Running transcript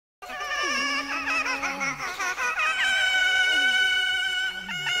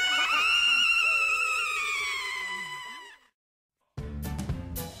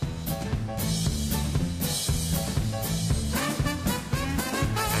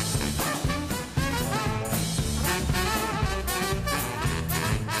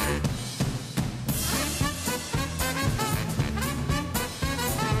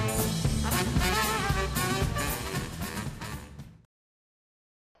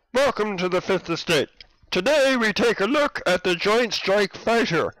Welcome to the Fifth Estate. Today we take a look at the Joint Strike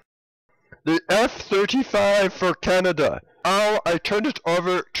Fighter, the F-35 for Canada. Now I turn it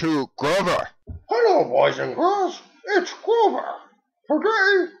over to Grover. Hello, boys and girls. It's Grover.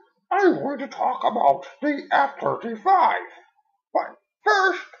 Today I'm going to talk about the F-35. But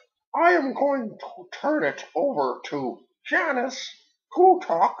first, I am going to turn it over to Janice to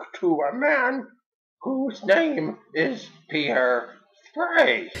talk to a man whose name is Pierre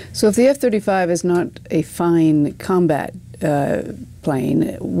Spray. So if the F-35 is not a fine combat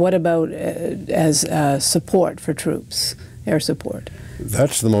plane, what about as support for troops, air support?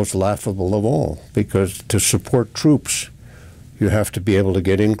 That's the most laughable of all, because to support troops, you have to be able to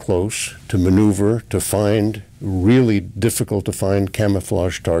get in close, to maneuver, to find really difficult to find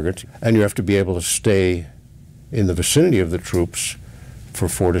camouflage targets, and you have to be able to stay in the vicinity of the troops for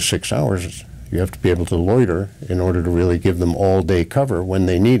 4 to 6 hours. You have to be able to loiter in order to really give them all-day cover when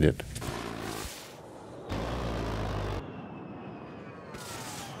they need it.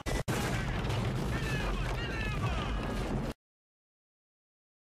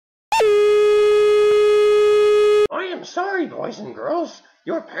 I am sorry, boys and girls.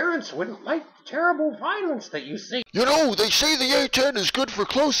 Your parents wouldn't like the terrible violence that you see. You know, they say the A-10 is good for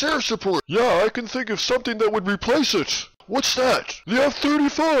close air support. Yeah, I can think of something that would replace it. What's that? The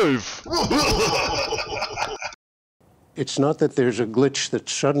F-35! It's not that there's a glitch that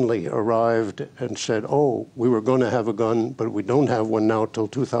suddenly arrived and said, oh, we were going to have a gun, but we don't have one now till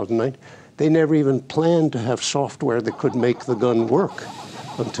 2009. They never even planned to have software that could make the gun work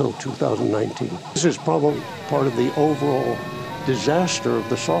until 2019. This is probably part of the overall disaster of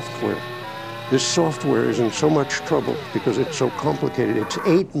the software. This software is in so much trouble because it's so complicated. It's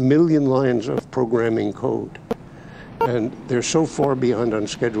 8 million lines of programming code. And they're so far behind on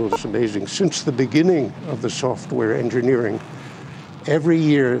schedule, it's amazing. Since the beginning of the software engineering, every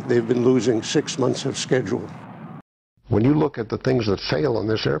year they've been losing 6 months of schedule. When you look at the things that fail on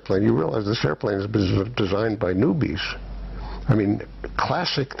this airplane, you realize this airplane has been designed by newbies. I mean,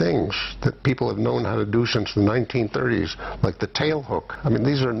 classic things that people have known how to do since the 1930s, like the tail hook. I mean,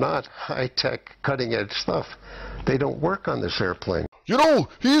 these are not high-tech, cutting-edge stuff. They don't work on this airplane. You know,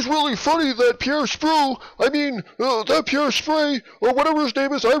 he's really funny, that Pierre Spray, that Pierre Spray, or whatever his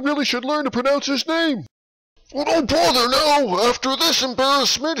name is. I really should learn to pronounce his name. Well, don't bother now. After this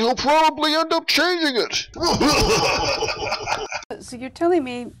embarrassment, he'll probably end up changing it. So you're telling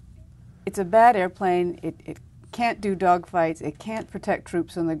me it's a bad airplane, it can't do dogfights, it can't protect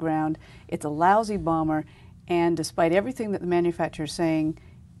troops on the ground, it's a lousy bomber, and despite everything that the manufacturer's saying,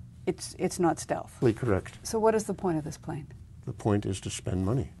 it's not stealth. Correct. So what is the point of this plane? The point is to spend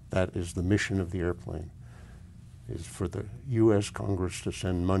money. That is the mission of the airplane, is for the U.S. Congress to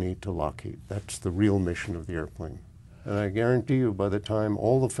send money to Lockheed. That's the real mission of the airplane. And I guarantee you, by the time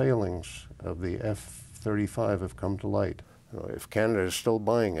all the failings of the F-35 have come to light, if Canada is still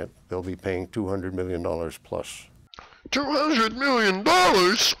buying it, they'll be paying $200 million plus. $200 million?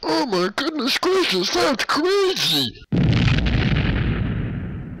 Oh my goodness gracious, that's crazy!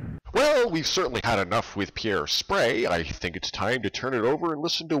 Well, we've certainly had enough with Pierre Spray. I think it's time to turn it over and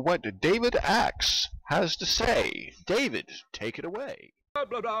listen to what David Axe has to say. David, take it away. Blah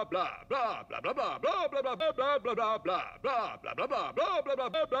blah blah blah blah blah blah blah blah blah blah blah blah blah blah blah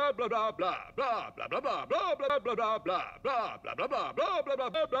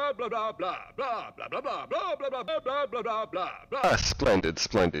blah blah blah Splendid,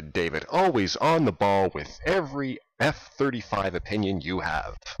 splendid, David. Always on the ball with every F-35 opinion you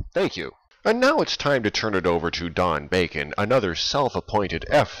have. Thank you. And now it's time to turn it over to Don Bacon, another self-appointed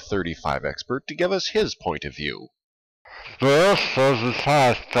F-35 expert, to give us his point of view.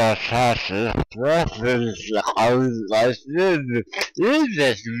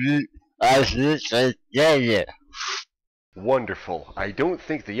 Wonderful. I don't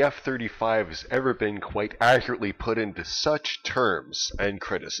think the F-35 has ever been quite accurately put into such terms and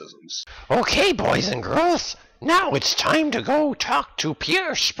criticisms. Okay, boys and girls, now it's time to go talk to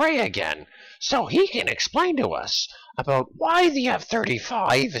Pierre Spray again, so he can explain to us about why the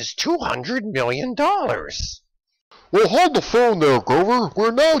F-35 is $200 million. Well, hold the phone there, Grover.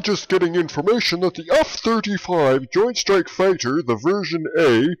 We're now just getting information that the F-35 Joint Strike Fighter, the version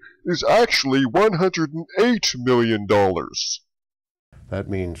A, is actually $108 million. That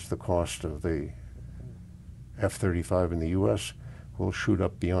means the cost of the F-35 in the U.S. will shoot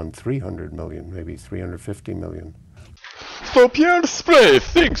up beyond $300 million, maybe $350 million. So Pierre Spray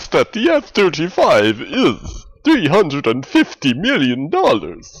thinks that the F-35 is $350 million.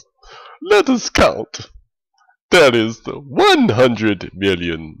 Let us count. That is $100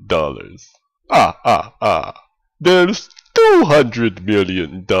 million. There's $200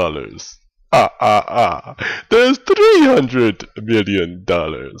 million. There's $300 million.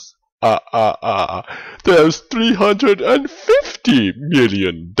 There's $350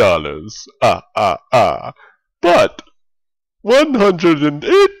 million. But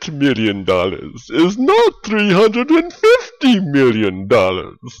 $108 million is not $350 million.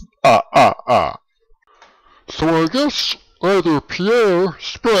 So I guess either Pierre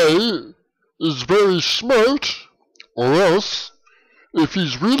Spray is very smart, or else, if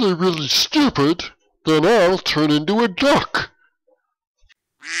he's really, really stupid, then I'll turn into a duck.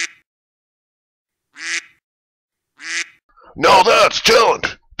 Now that's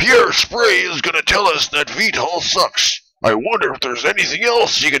talent! Pierre Spray is gonna tell us that VTOL sucks. I wonder if there's anything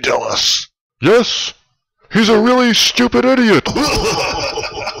else he can tell us. Yes, he's a really stupid idiot.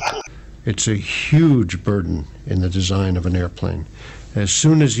 It's a huge burden in the design of an airplane. As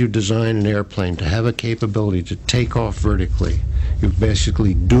soon as you design an airplane to have a capability to take off vertically, you've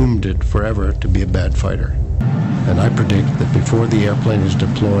basically doomed it forever to be a bad fighter. And I predict that before the airplane is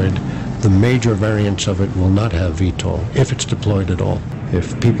deployed, the major variants of it will not have VTOL, if it's deployed at all.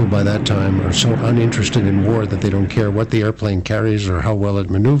 If people by that time are so uninterested in war that they don't care what the airplane carries or how well it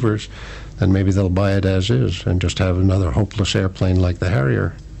maneuvers, then maybe they'll buy it as is and just have another hopeless airplane like the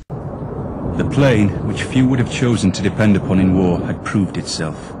Harrier. The plane, which few would have chosen to depend upon in war, had proved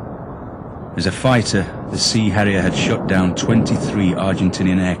itself. As a fighter, the Sea Harrier had shot down 23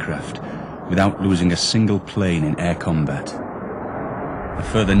 Argentinian aircraft without losing a single plane in air combat. A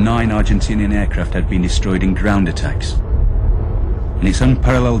further 9 Argentinian aircraft had been destroyed in ground attacks. In its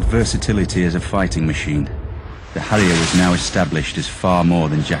unparalleled versatility as a fighting machine, the Harrier was now established as far more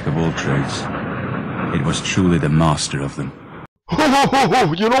than jack of all trades. It was truly the master of them.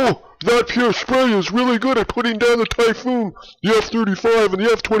 You know, that Pierre Spray is really good at putting down the Typhoon, the F-35 and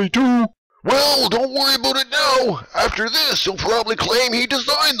the F-22. Well, don't worry about it now. After this, he'll probably claim he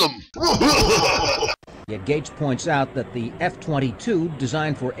designed them. Yet Gates points out that the F-22,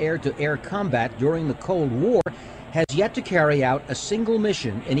 designed for air-to-air combat during the Cold War, has yet to carry out a single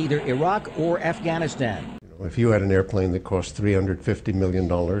mission in either Iraq or Afghanistan. If you had an airplane that cost $350 million,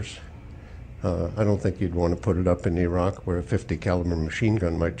 I don't think you'd want to put it up in Iraq where a 50 caliber machine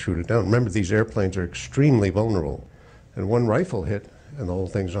gun might shoot it down. Remember, these airplanes are extremely vulnerable, and one rifle hit and the whole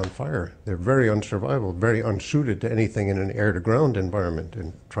thing's on fire. They're very unsurvivable, very unsuited to anything in an air-to-ground environment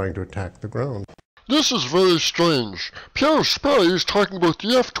and trying to attack the ground. This is very strange. Pierre Spray is talking about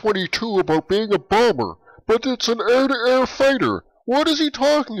the F-22 about being a bomber, but it's an air-to-air fighter. What is he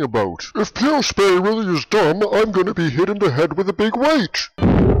talking about? If Pierre Spray really is dumb, I'm going to be hit in the head with a big weight.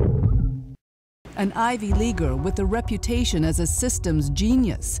 An Ivy Leaguer with a reputation as a systems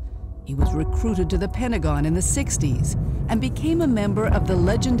genius, he was recruited to the Pentagon in the 60s and became a member of the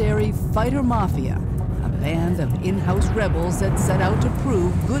legendary Fighter Mafia, a band of in-house rebels that set out to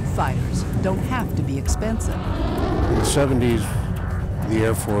prove good fighters don't have to be expensive. In the 70s, the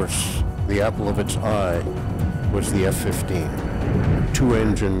Air Force, the apple of its eye, was the F-15.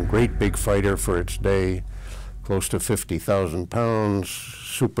 Two-engine, great big fighter for its day, close to 50,000 pounds,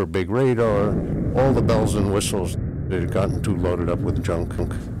 super big radar, all the bells and whistles. It had gotten too loaded up with junk.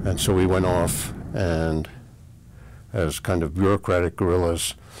 And so we went off and, as kind of bureaucratic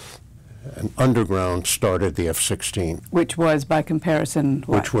guerrillas, and underground started the F-16. Which was, by comparison,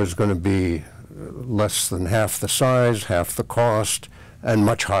 what? Which was going to be less than half the size, half the cost, and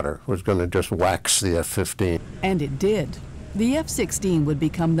much hotter. It was going to just wax the F-15. And it did. The F-16 would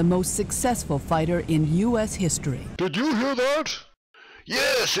become the most successful fighter in U.S. history. Did you hear that?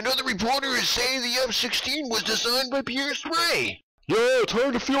 Yes, another reporter is saying the F-16 was designed by Pierre Spray. Yeah, it's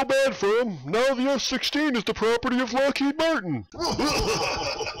hard to feel bad for him. Now the F-16 is the property of Lockheed Martin.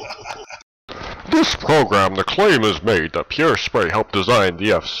 This program, the claim is made that Pierre Spray helped design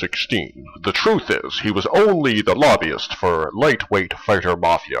the F-16. The truth is, he was only the lobbyist for lightweight fighter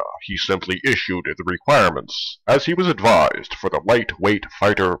mafia. He simply issued the requirements, as he was advised, for the lightweight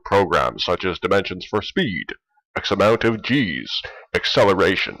fighter programs such as dimensions for speed, X amount of Gs,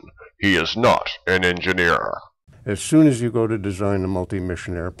 acceleration. He is not an engineer. As soon as you go to design a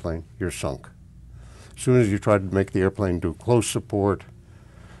multi-mission airplane, you're sunk. As soon as you try to make the airplane do close support,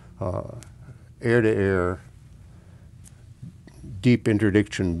 air-to-air, deep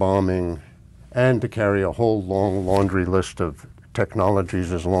interdiction bombing, and to carry a whole long laundry list of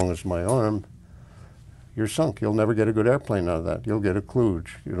technologies as long as my arm, you're sunk. You'll never get a good airplane out of that. You'll get a kludge,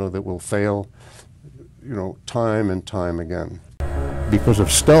 that will fail, time and time again. Because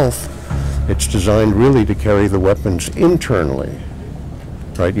of stealth, it's designed really to carry the weapons internally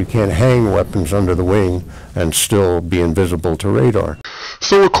right? You can't hang weapons under the wing and still be invisible to radar.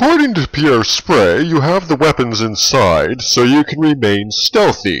 So according to Pierre Sprey, you have the weapons inside so you can remain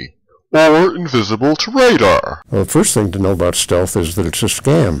stealthy, or invisible to radar. Well, the first thing to know about stealth is that it's a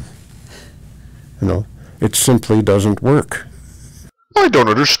scam. You know, it simply doesn't work. I don't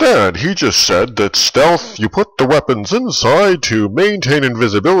understand. He just said that stealth, you put the weapons inside to maintain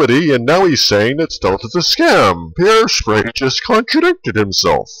invisibility, and now he's saying that stealth is a scam. Pierre Sprey just contradicted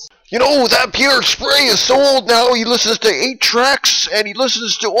himself. You know, that Pierre Sprey is so old now, he listens to 8 tracks, and he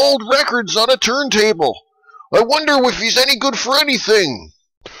listens to old records on a turntable. I wonder if he's any good for anything.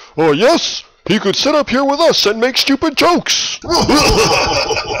 Oh, yes, he could sit up here with us and make stupid jokes. Thank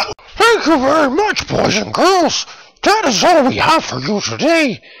you very much, boys and girls. That is all we have for you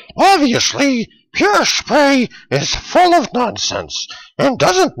today. Obviously, Pierre Sprey is full of nonsense and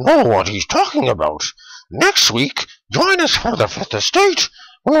doesn't know what he's talking about. Next week, join us for the Fifth Estate.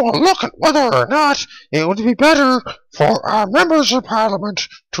 We will look at whether or not it would be better for our members of Parliament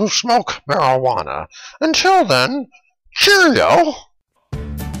to smoke marijuana. Until then, cheerio!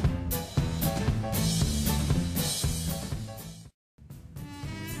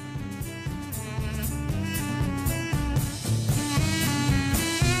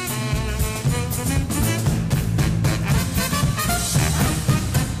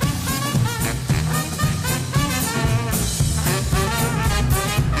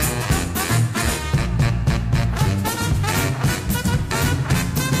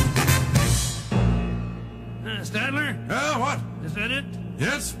 Stadler? Yeah, what? Is that it?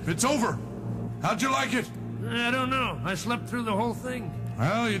 Yes, it's over. How'd you like it? I don't know. I slept through the whole thing.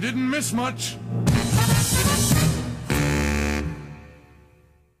 Well, you didn't miss much.